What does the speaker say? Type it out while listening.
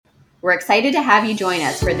We're excited to have you join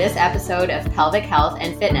us for this episode of Pelvic Health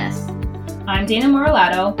and Fitness. I'm Dana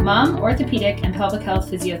Moralato, mom, orthopedic, and pelvic health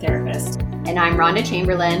physiotherapist. And I'm Rhonda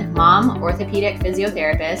Chamberlain, mom, orthopedic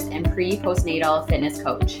physiotherapist, and pre-postnatal fitness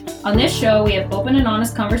coach. On this show, we have open and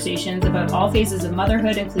honest conversations about all phases of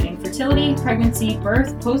motherhood, including fertility, pregnancy,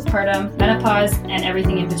 birth, postpartum, menopause, and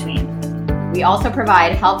everything in between. We also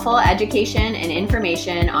provide helpful education and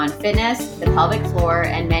information on fitness, the pelvic floor,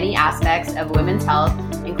 and many aspects of women's health,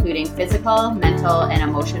 including physical, mental, and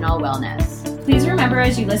emotional wellness. Please remember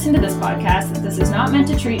as you listen to this podcast that this is not meant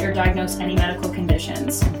to treat or diagnose any medical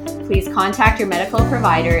conditions. Please contact your medical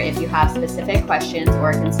provider if you have specific questions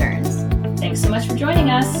or concerns. Thanks so much for joining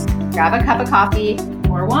us. Grab a cup of coffee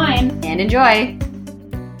or wine and enjoy.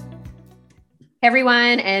 Hey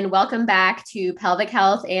everyone, and welcome back to Pelvic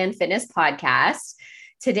Health and Fitness Podcast.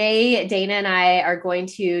 Today, Dana and I are going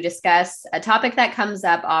to discuss a topic that comes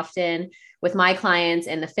up often with my clients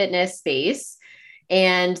in the fitness space.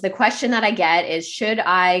 And the question that I get is, should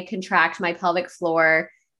I contract my pelvic floor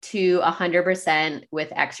to 100%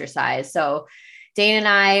 with exercise? So Dana and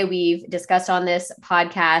I, we've discussed on this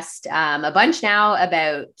podcast a bunch now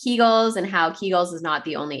about Kegels and how Kegels is not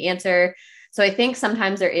the only answer. So I think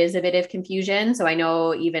sometimes there is a bit of confusion. So I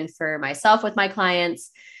know even for myself with my clients,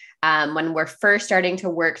 when we're first starting to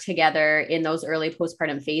work together in those early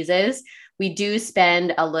postpartum phases, we do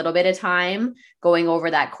spend a little bit of time going over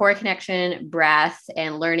that core connection, breath,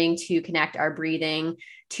 and learning to connect our breathing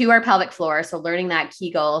to our pelvic floor. So learning that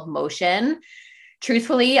Kegel motion.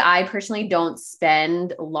 Truthfully, I personally don't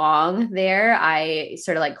spend long there. I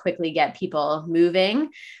sort of quickly get people moving.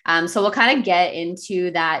 So we'll kind of get into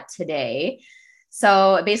that today.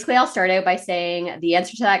 So basically, I'll start out by saying the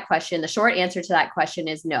answer to that question, the short answer to that question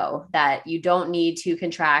is no, that you don't need to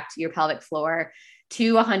contract your pelvic floor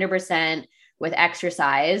to 100% with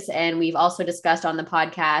exercise. And we've also discussed on the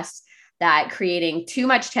podcast that creating too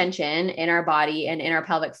much tension in our body and in our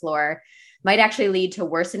pelvic floor might actually lead to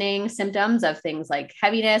worsening symptoms of things like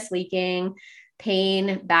heaviness, leaking,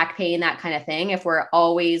 pain, back pain, that kind of thing. If we're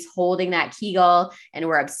always holding that Kegel and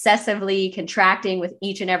we're obsessively contracting with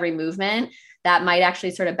each and every movement, that might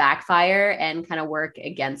actually sort of backfire and kind of work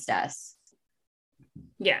against us.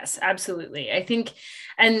 Yes, absolutely. I think,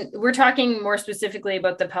 and we're talking more specifically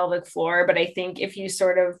about the pelvic floor, but I think if you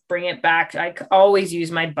sort of bring it back, I always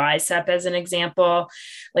use my bicep as an example.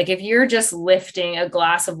 Like if you're just lifting a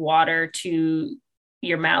glass of water to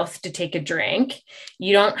your mouth to take a drink,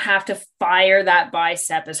 you don't have to fire that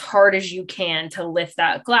bicep as hard as you can to lift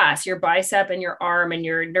that glass. Your bicep and your arm and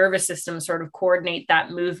your nervous system sort of coordinate that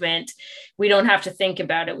movement. We don't have to think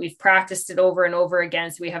about it. We've practiced it over and over again.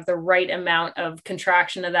 So we have the right amount of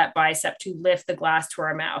contraction of that bicep to lift the glass to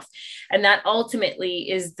our mouth. And that ultimately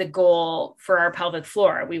is the goal for our pelvic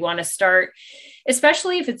floor. We want to start,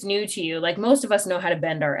 especially if it's new to you, like most of us know how to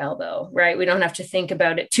bend our elbow, right? We don't have to think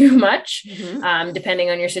about it too much, depending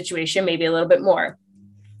on your situation, maybe a little bit more.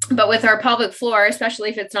 But with our pelvic floor, especially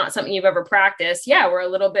if it's not something you've ever practiced, we're a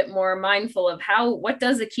little bit more mindful of what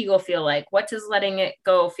does a Kegel feel like? What does letting it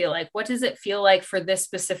go feel like? What does it feel like for this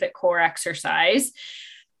specific core exercise?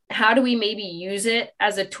 How do we maybe use it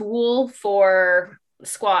as a tool for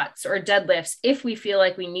squats or deadlifts if we feel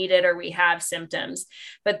like we need it or we have symptoms?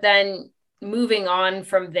 But then moving on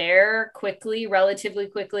from there relatively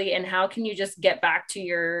quickly, and how can you just get back to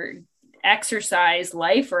your exercise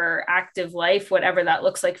life or active life, whatever that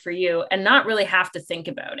looks like for you, and not really have to think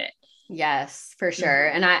about it. Yes, for sure.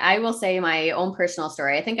 And I will say my own personal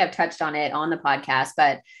story. I think I've touched on it on the podcast,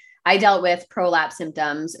 but I dealt with prolapse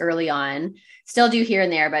symptoms early on, still do here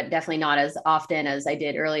and there, but definitely not as often as I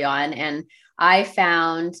did early on. And I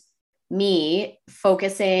found me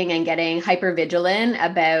focusing and getting hypervigilant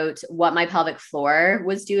about what my pelvic floor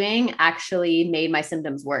was doing actually made my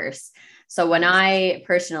symptoms worse. So when I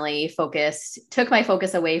personally took my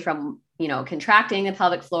focus away from, contracting the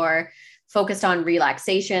pelvic floor, focused on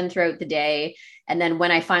relaxation throughout the day. And then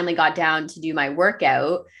when I finally got down to do my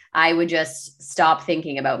workout, I would just stop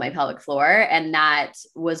thinking about my pelvic floor. And that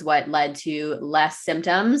was what led to less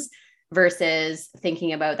symptoms versus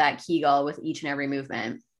thinking about that Kegel with each and every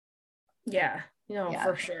movement. Yeah.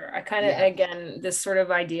 For sure. I kind of, again, this sort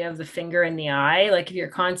of idea of the finger in the eye, like if you're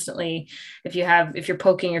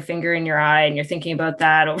poking your finger in your eye and you're thinking about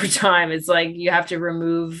that over time, it's like, you have to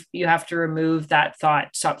remove that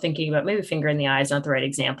thought, stop thinking about, maybe finger in the eye is not the right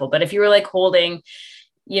example, but if you were like holding,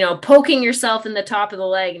 poking yourself in the top of the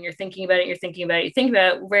leg and you're thinking about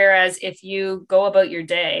it, whereas if you go about your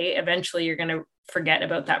day, eventually you're going to forget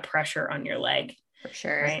about that pressure on your leg. For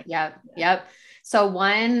sure. Right? Yep. So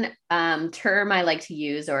one term I like to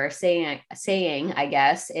use, or saying, I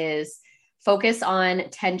guess, is focus on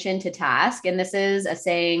tension to task. And this is a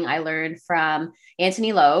saying I learned from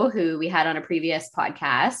Anthony Lowe, who we had on a previous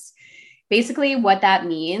podcast. Basically, what that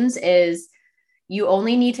means is you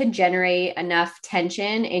only need to generate enough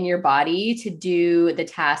tension in your body to do the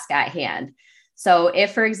task at hand. So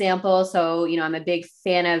if, for example, I'm a big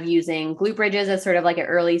fan of using glute bridges as sort of like an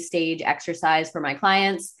early stage exercise for my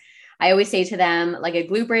clients. I always say to them, like, a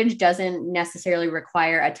glute bridge doesn't necessarily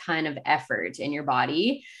require a ton of effort in your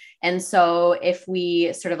body. And so if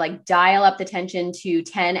we sort of like dial up the tension to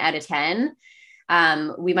 10 out of 10,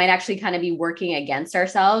 we might actually kind of be working against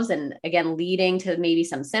ourselves, and again, leading to maybe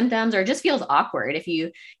some symptoms, or it just feels awkward if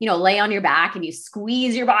you lay on your back and you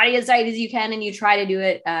squeeze your body as tight as you can and you try to do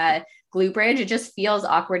it glute bridge. It just feels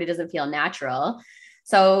awkward. It doesn't feel natural.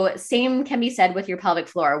 So same can be said with your pelvic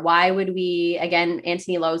floor. Why would we, again,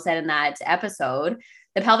 Anthony Lowe said in that episode,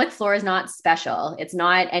 the pelvic floor is not special. It's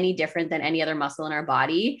not any different than any other muscle in our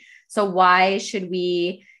body. So why should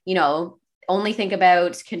we, only think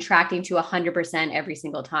about contracting to 100% every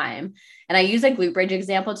single time? And I use a glute bridge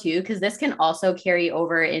example too, because this can also carry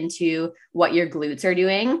over into what your glutes are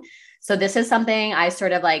doing. So this is something I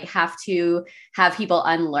sort of like have to have people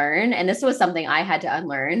unlearn. And this was something I had to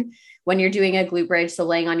unlearn when you're doing a glute bridge. So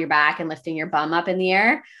laying on your back and lifting your bum up in the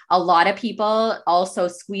air, a lot of people also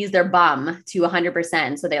squeeze their bum to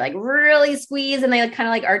 100%. So they like really squeeze and they kind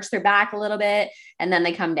of like arch their back a little bit and then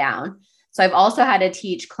they come down. So I've also had to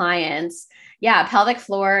teach clients, pelvic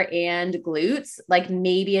floor and glutes, like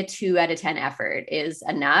maybe a 2 out of 10 effort is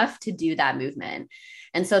enough to do that movement.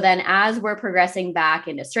 And so then as we're progressing back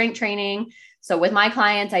into strength training, so with my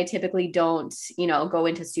clients, I typically don't, go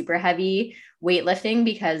into super heavy weightlifting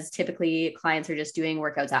because typically clients are just doing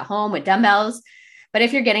workouts at home with dumbbells. But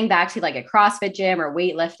if you're getting back to like a CrossFit gym or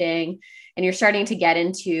weightlifting and you're starting to get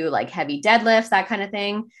into like heavy deadlifts, that kind of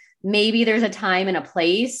thing, maybe there's a time and a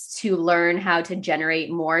place to learn how to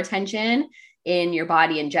generate more tension in your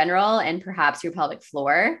body in general and perhaps your pelvic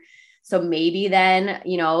floor. So maybe then,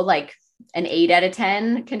 like an 8 out of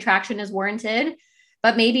 10 contraction is warranted,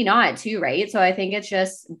 but maybe not too, right? So I think it's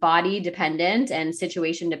just body dependent and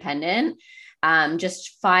situation dependent.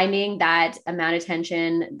 Just finding that amount of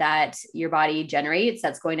tension that your body generates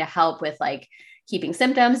that's going to help with like keeping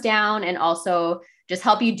symptoms down and also just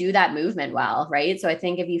help you do that movement well, right? So I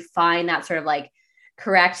think if you find that sort of like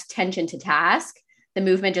correct tension to task, the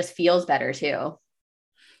movement just feels better too.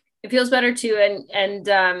 It feels better too. And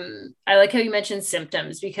I like how you mentioned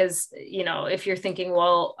symptoms because, if you're thinking,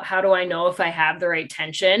 well, how do I know if I have the right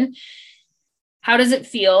tension? How does it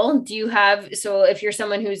feel? So if you're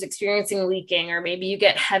someone who's experiencing leaking, or maybe you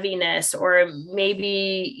get heaviness, or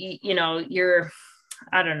maybe,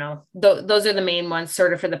 I don't know, those are the main ones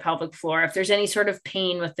sort of for the pelvic floor. If there's any sort of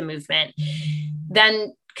pain with the movement,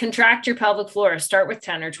 then contract your pelvic floor, start with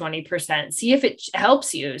 10 or 20%, see if it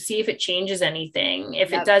helps you, see if it changes anything.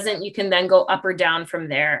 If it doesn't, you can then go up or down from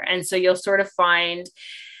there. And so you'll sort of find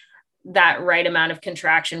that right amount of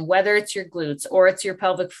contraction, whether it's your glutes or it's your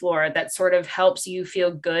pelvic floor, that sort of helps you feel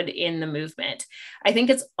good in the movement. I think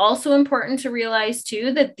it's also important to realize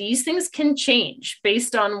too, that these things can change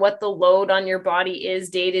based on what the load on your body is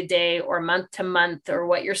day to day or month to month, or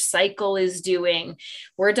what your cycle is doing.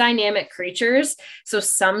 We're dynamic creatures. So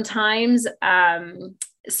sometimes,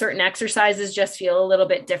 certain exercises just feel a little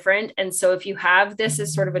bit different. And so if you have this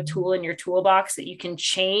as sort of a tool in your toolbox that you can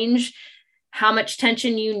change how much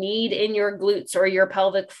tension you need in your glutes or your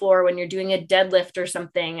pelvic floor when you're doing a deadlift or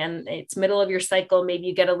something, and it's middle of your cycle, maybe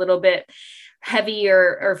you get a little bit heavy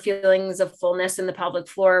or feelings of fullness in the pelvic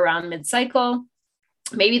floor around mid-cycle.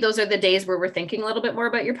 Maybe those are the days where we're thinking a little bit more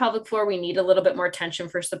about your pelvic floor. We need a little bit more tension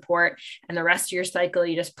for support, and the rest of your cycle,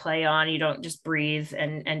 you just play on, you don't just breathe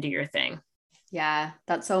and do your thing. Yeah,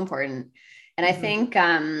 that's so important. And I think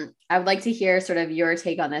I would like to hear sort of your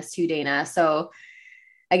take on this too, Dana. So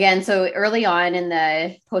again, so early on in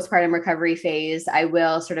the postpartum recovery phase, I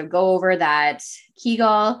will sort of go over that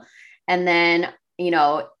Kegel. And then,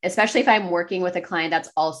 especially if I'm working with a client that's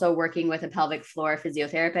also working with a pelvic floor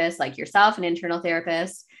physiotherapist like yourself, an internal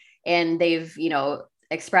therapist, and they've,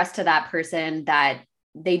 expressed to that person that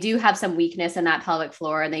they do have some weakness in that pelvic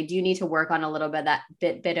floor and they do need to work on a little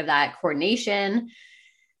bit of that coordination.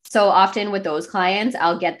 So often with those clients,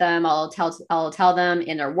 I'll tell them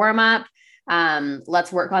in their warm up,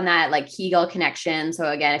 let's work on that like Kegel connection. So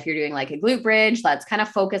again, if you're doing like a glute bridge, let's kind of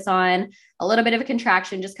focus on a little bit of a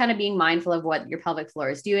contraction, just kind of being mindful of what your pelvic floor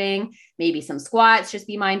is doing, maybe some squats, just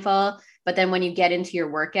be mindful. But then when you get into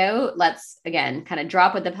your workout, let's again, kind of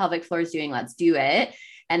drop what the pelvic floor is doing. Let's do it.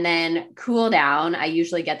 And then cool down. I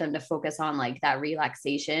usually get them to focus on like that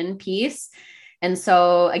relaxation piece. And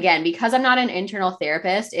so again, because I'm not an internal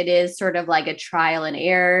therapist, it is sort of like a trial and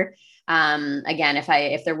error. Again,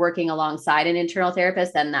 if they're working alongside an internal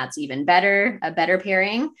therapist, then that's even better, a better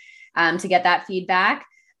pairing to get that feedback.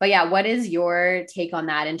 But yeah, what is your take on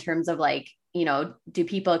that in terms of like, do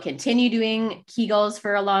people continue doing Kegels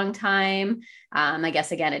for a long time? I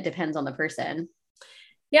guess, again, it depends on the person.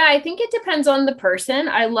 Yeah, I think it depends on the person.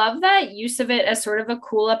 I love that use of it as sort of a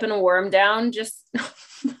cool up and a warm down, just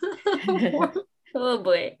oh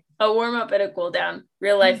boy, a warm up and a cool down.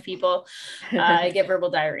 Real life people. I get verbal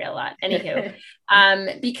diarrhea a lot. Anywho,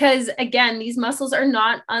 because again, these muscles are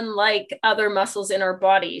not unlike other muscles in our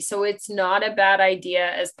body. So it's not a bad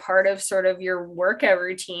idea as part of sort of your workout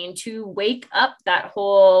routine to wake up that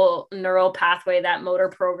whole neural pathway, that motor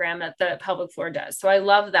program that the pelvic floor does. So I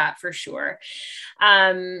love that for sure.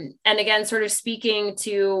 And again, sort of speaking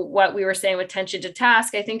to what we were saying with tension to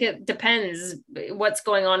task, I think it depends what's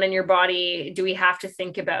going on in your body. Do we have to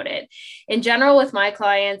think about it? In general, with my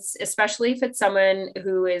clients, especially if it's someone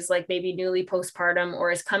who is like maybe newly postpartum or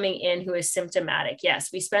is coming in who is symptomatic,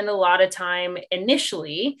 yes, we spend a lot of time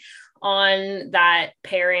initially on that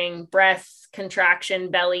pairing breath, contraction,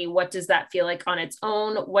 belly. What does that feel like on its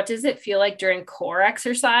own? What does it feel like during core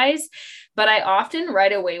exercise? But I often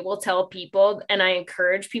right away will tell people, and I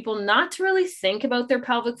encourage people not to really think about their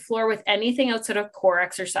pelvic floor with anything outside of core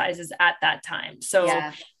exercises at that time. So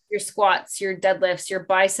yeah, your squats, your deadlifts, your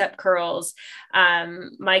bicep curls.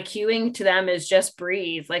 My cueing to them is just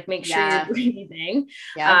breathe, like make sure you're breathing.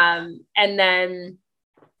 And then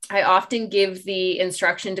I often give the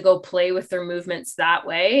instruction to go play with their movements that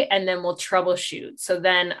way, and then we'll troubleshoot. So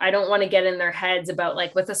then I don't want to get in their heads about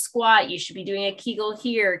like with a squat, you should be doing a Kegel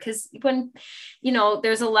here. Cause when,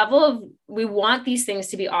 there's a level of, we want these things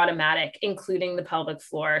to be automatic, including the pelvic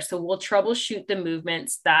floor. So we'll troubleshoot the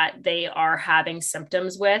movements that they are having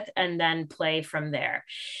symptoms with, and then play from there.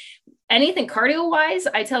 Anything cardio wise,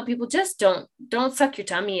 I tell people just don't suck your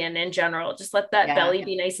tummy in general. Just let that belly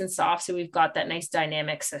be nice and soft. So we've got that nice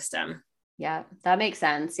dynamic system. Yeah, that makes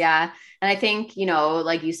sense. Yeah. And I think,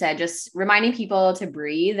 like you said, just reminding people to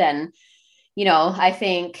breathe. And, I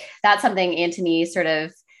think that's something Antony sort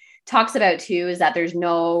of talks about too, is that there's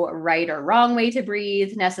no right or wrong way to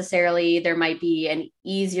breathe necessarily. There might be an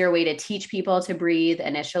easier way to teach people to breathe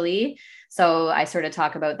initially. So I sort of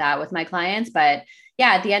talk about that with my clients, but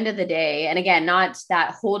yeah, at the end of the day, and again, not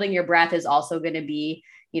that holding your breath is also going to be,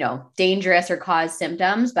 dangerous or cause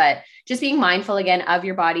symptoms, but just being mindful again of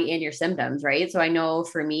your body and your symptoms, right? So I know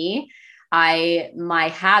for me,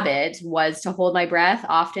 my habit was to hold my breath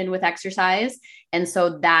often with exercise. And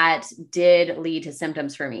so that did lead to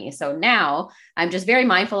symptoms for me. So now I'm just very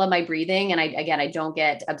mindful of my breathing. And I don't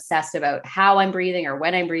get obsessed about how I'm breathing or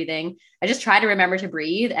when I'm breathing. I just try to remember to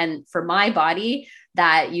breathe. And for my body,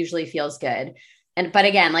 that usually feels good. But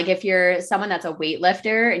again, like if you're someone that's a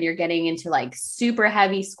weightlifter and you're getting into like super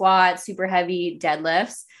heavy squats, super heavy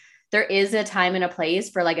deadlifts, there is a time and a place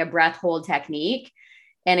for like a breath hold technique.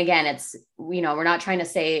 And again, it's, we're not trying to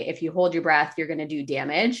say if you hold your breath, you're going to do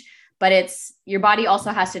damage, but it's your body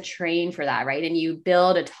also has to train for that, right? And you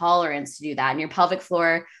build a tolerance to do that. And your pelvic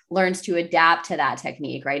floor learns to adapt to that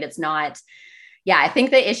technique, right? It's not, I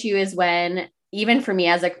think the issue is when, even for me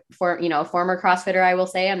as former CrossFitter, I will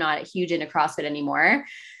say I'm not huge into CrossFit anymore.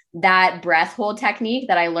 That breath hold technique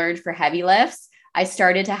that I learned for heavy lifts, I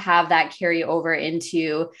started to have that carry over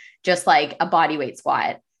into just like a body weight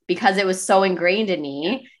squat because it was so ingrained in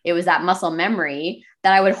me. It was that muscle memory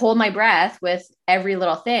that I would hold my breath with every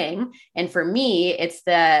little thing. And for me, it's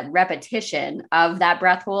the repetition of that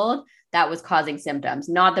breath hold that was causing symptoms,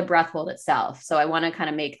 not the breath hold itself. So I want to kind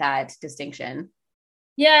of make that distinction.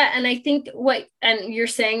 Yeah. And I think and you're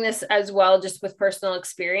saying this as well, just with personal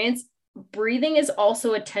experience, breathing is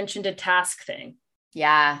also a tension to task thing.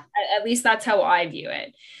 Yeah. At least that's how I view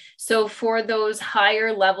it. So for those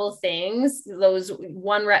higher level things, those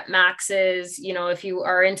 1 rep maxes, if you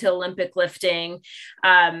are into Olympic lifting,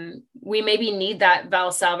 we maybe need that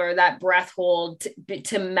Valsalva or that breath hold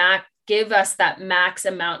to give us that max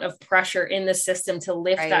amount of pressure in the system to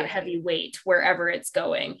lift that heavy weight wherever it's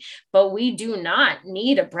going. But we do not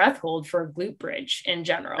need a breath hold for a glute bridge in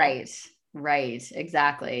general. Right.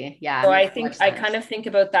 Exactly. Yeah. So I think I kind of think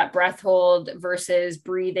about that breath hold versus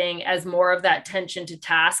breathing as more of that tension to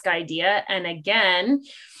task idea. And again,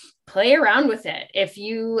 play around with it. If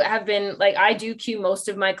you have been like, I do cue most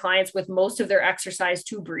of my clients with most of their exercise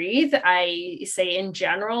to breathe. I say in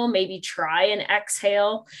general, maybe try and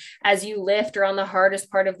exhale as you lift or on the hardest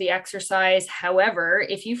part of the exercise. However,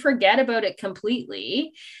 if you forget about it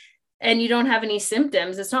completely, and you don't have any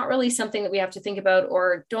symptoms, it's not really something that we have to think about,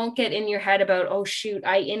 or don't get in your head about, oh shoot,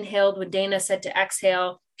 I inhaled when Dana said to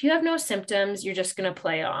exhale. If you have no symptoms, you're just going to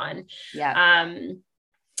play on. Yeah.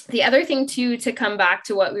 The other thing too, to come back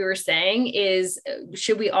to what we were saying is,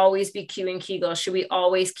 should we always be cueing Kegels? Should we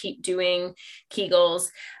always keep doing Kegels?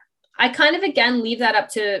 I kind of, again, leave that up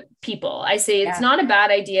to people. I say it's not a bad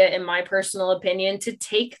idea, in my personal opinion, to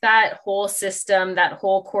take that whole system, that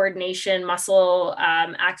whole coordination, muscle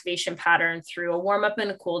activation pattern through a warm up and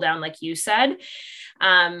a cool down, like you said.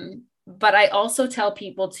 But I also tell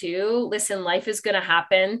people to listen, life is going to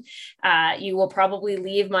happen. You will probably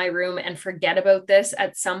leave my room and forget about this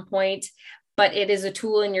at some point, but it is a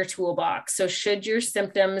tool in your toolbox. So should your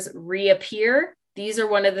symptoms reappear, these are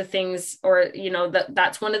one of the things, or,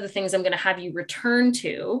 that's one of the things I'm going to have you return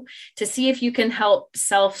to see if you can help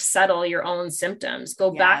self-settle your own symptoms.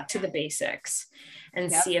 Go back to the basics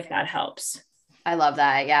and see if that helps. I love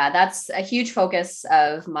that. Yeah. That's a huge focus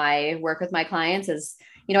of my work with my clients is,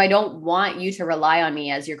 I don't want you to rely on me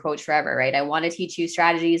as your coach forever, right? I want to teach you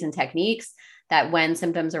strategies and techniques that when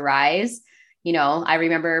symptoms arise, I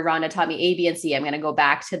remember Rhonda taught me A, B, and C. I'm going to go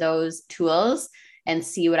back to those tools and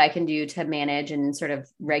see what I can do to manage and sort of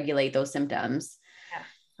regulate those symptoms.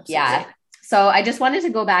 Yeah. So I just wanted to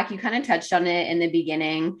go back. You kind of touched on it in the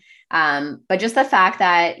beginning. But just the fact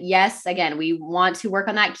that, yes, again, we want to work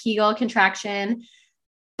on that Kegel contraction,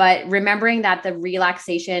 but remembering that the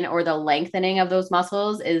relaxation or the lengthening of those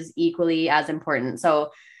muscles is equally as important. So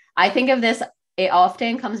I think of this, it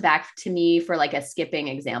often comes back to me for like a skipping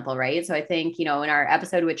example, right? So I think, in our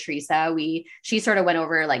episode with Teresa, she sort of went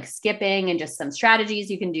over like skipping and just some strategies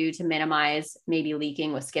you can do to minimize maybe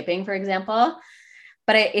leaking with skipping, for example.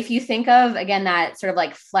 But if you think of, again, that sort of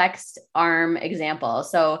like flexed arm example.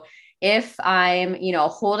 So if I'm,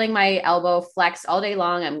 holding my elbow flexed all day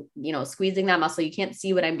long, I'm, squeezing that muscle. You can't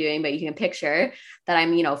see what I'm doing, but you can picture that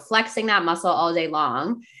I'm, flexing that muscle all day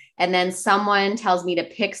long. And then someone tells me to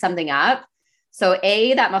pick something up. So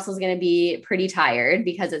A, that muscle is going to be pretty tired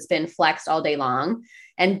because it's been flexed all day long.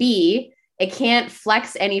 And B, it can't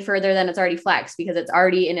flex any further than it's already flexed because it's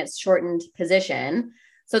already in its shortened position.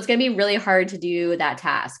 So it's going to be really hard to do that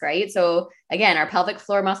task, right? So again, our pelvic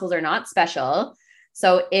floor muscles are not special.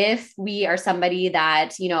 So if we are somebody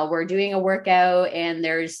that, we're doing a workout and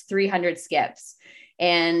there's 300 skips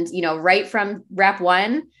and, right from rep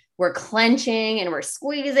 1, we're clenching and we're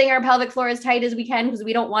squeezing our pelvic floor as tight as we can because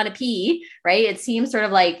we don't want to pee, right? It seems sort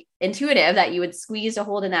of like intuitive that you would squeeze to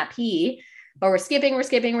hold in that pee, but we're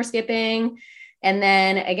skipping. And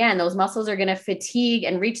then again, those muscles are going to fatigue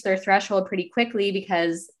and reach their threshold pretty quickly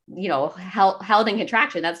because, held in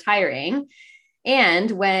contraction, that's tiring.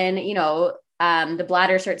 And when, the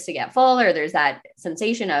bladder starts to get full or there's that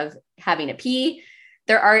sensation of having to pee,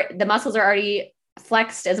 the muscles are already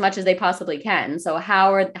flexed as much as they possibly can. So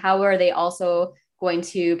how are they also going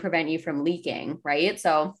to prevent you from leaking, right?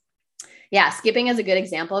 So yeah, skipping is a good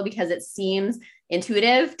example because it seems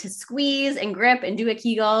intuitive to squeeze and grip and do a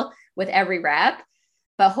Kegel with every rep,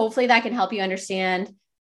 but hopefully that can help you understand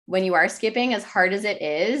when you are skipping, as hard as it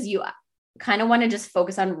is, you kind of want to just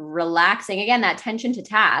focus on relaxing, again, that tension to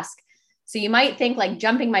task. So you might think like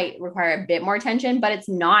jumping might require a bit more tension, but it's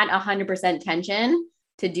not 100% tension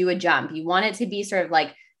to do a jump. You want it to be sort of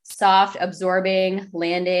like soft, absorbing,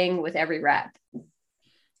 landing with every rep.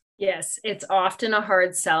 Yes, it's often a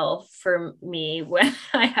hard sell for me when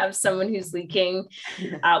I have someone who's leaking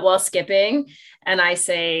while skipping, and I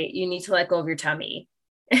say, you need to let go of your tummy.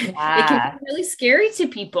 Yeah. It can be really scary to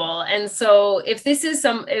people. And so if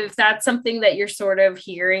that's something that you're sort of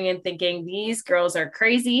hearing and thinking, these girls are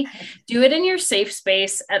crazy, do it in your safe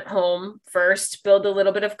space at home first, build a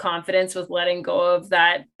little bit of confidence with letting go of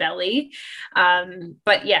that belly.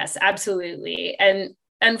 But yes, absolutely. And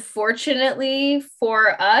unfortunately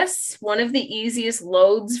for us, one of the easiest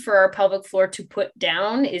loads for our pelvic floor to put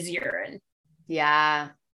down is urine. Yeah.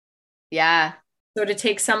 Yeah. So to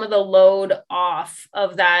take some of the load off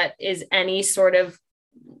of that is any sort of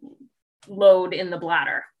load in the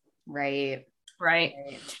bladder. Right.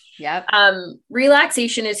 Yep.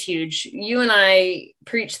 Relaxation is huge. You and I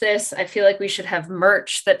preach this. I feel like we should have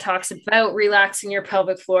merch that talks about relaxing your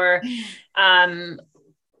pelvic floor.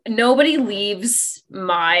 Nobody leaves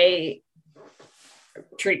my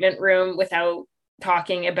treatment room without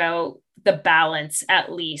talking about the balance,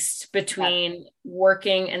 at least, between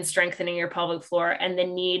working and strengthening your pelvic floor and the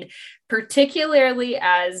need, particularly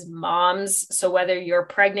as moms. So whether you're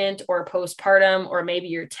pregnant or postpartum, or maybe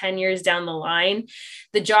you're 10 years down the line,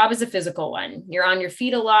 the job is a physical one. You're on your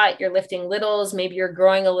feet a lot, you're lifting littles, maybe you're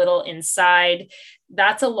growing a little inside.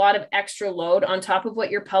 that's a lot of extra load on top of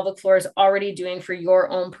what your pelvic floor is already doing for your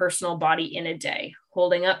own personal body in a day,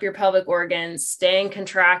 holding up your pelvic organs, staying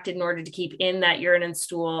contracted in order to keep in that urine and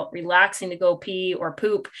stool, relaxing to go pee or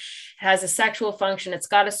poop. It has a sexual function. It's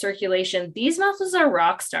got a circulation. These muscles are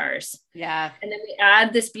rock stars. Yeah. And then we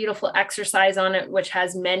add this beautiful exercise on it, which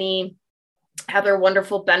has many other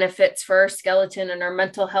wonderful benefits for our skeleton and our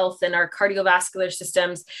mental health and our cardiovascular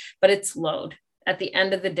systems, but it's load. At the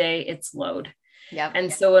end of the day, it's load. Yep.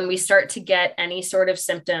 And so when we start to get any sort of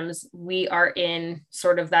symptoms, we are in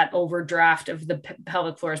sort of that overdraft of the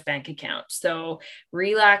pelvic floor's bank account. So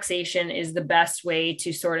relaxation is the best way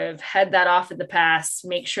to sort of head that off at the pass,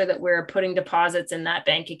 make sure that we're putting deposits in that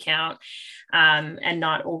bank account, and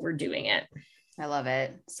not overdoing it. I love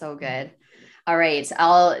it. So good. All right.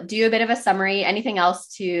 I'll do a bit of a summary. Anything else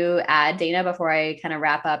to add, Dana, before I kind of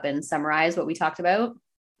wrap up and summarize what we talked about?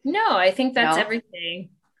 No, I think that's everything.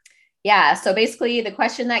 Yeah. So basically the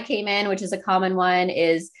question that came in, which is a common one,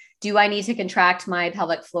 is, do I need to contract my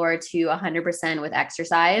pelvic floor to 100% with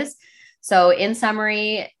exercise? So in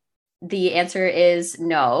summary, the answer is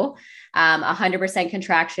no. 100%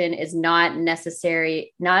 contraction is not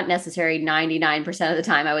necessary 99% of the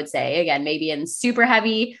time, I would say. Again, maybe in super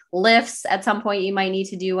heavy lifts at some point, you might need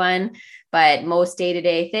to do one, but most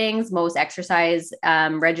day-to-day things, most exercise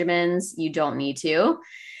regimens, you don't need to.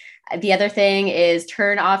 The other thing is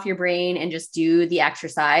turn off your brain and just do the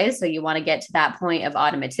exercise. So you want to get to that point of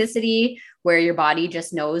automaticity where your body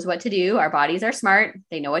just knows what to do. Our bodies are smart.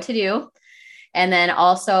 They know what to do. And then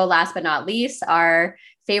also, last but not least, our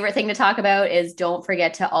favorite thing to talk about is don't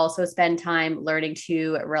forget to also spend time learning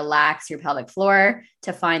to relax your pelvic floor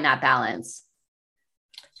to find that balance.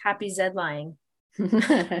 Happy Zed lying.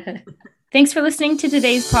 Thanks for listening to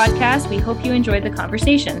today's podcast. We hope you enjoyed the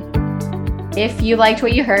conversation. If you liked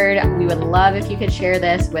what you heard, we would love if you could share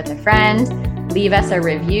this with a friend, leave us a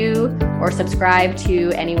review, or subscribe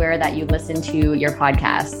to anywhere that you listen to your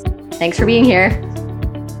podcast. Thanks for being here.